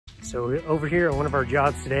So we're over here at one of our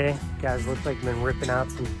jobs today. Guys look like they've been ripping out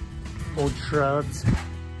some old shrubs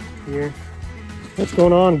here. What's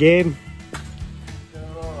going on, Gabe? What's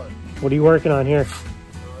going on? What are you working on here?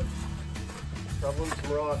 Shoveling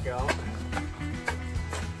some rock out.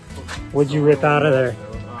 What'd you rip out of there?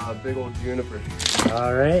 Big old juniper.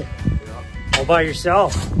 All right. Yeah. All by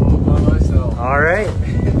yourself? All by myself. All right.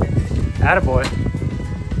 Attaboy.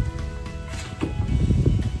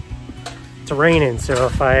 It's raining, so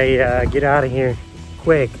if I get out of here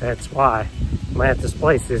quick, that's why. I might have to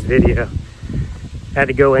splice this video. Had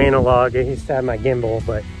to go analog. I used to have my gimbal,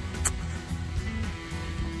 but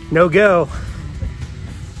no go.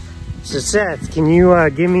 So Seth, can you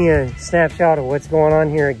give me a snapshot of what's going on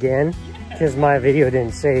here again? Because my video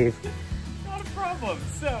didn't save. Not a problem.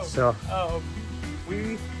 So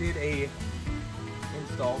we did a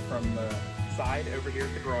install from the side over here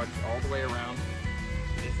at the garage all the way around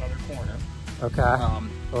this other corner. Okay.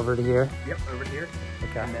 Over to here. Yep, over here.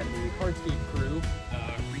 Okay. And then the hardscape crew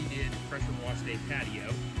redid pressure wash day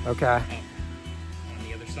patio. Okay. On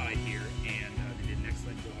the other side here, and they did an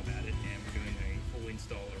excellent job at it. And we're doing a full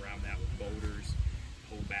install around that with boulders,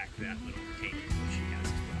 hold back that little retaining wall she has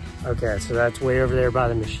as well. Okay, so that's way over there by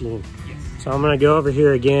the machine. Yes. So I'm gonna go over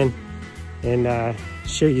here again and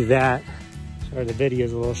show you that. Sorry, the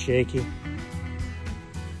video's a little shaky.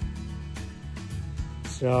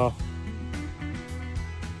 So,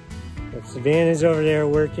 Savannah's over there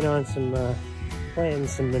working on some, planting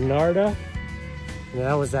some Monarda. And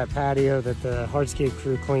that was that patio that the hardscape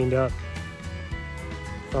crew cleaned up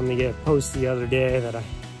from the post the other day,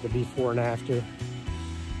 the before and after.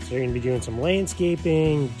 So they're gonna be doing some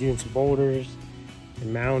landscaping, doing some boulders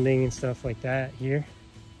and mounding and stuff like that here.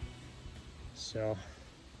 So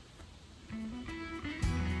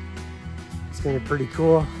it's gonna be pretty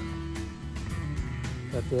cool.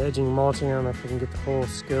 Got the edging mulching. I don't know if we can get the whole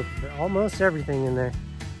scope, but almost everything in there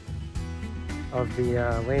of the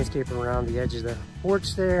landscape around the edge of the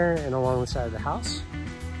porch there and along the side of the house.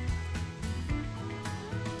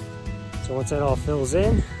 So once that all fills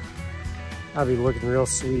in, I'll be looking real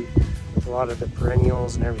sweet with a lot of the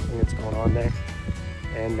perennials and everything that's going on there.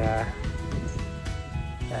 And that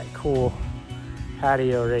cool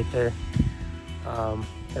patio right there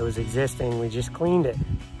that was existing, we just cleaned it.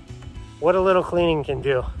 What a little cleaning can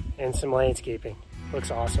do, and some landscaping.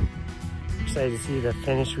 Looks awesome. Excited to see the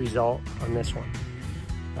finished result on this one.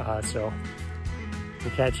 So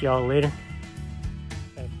we'll catch y'all later.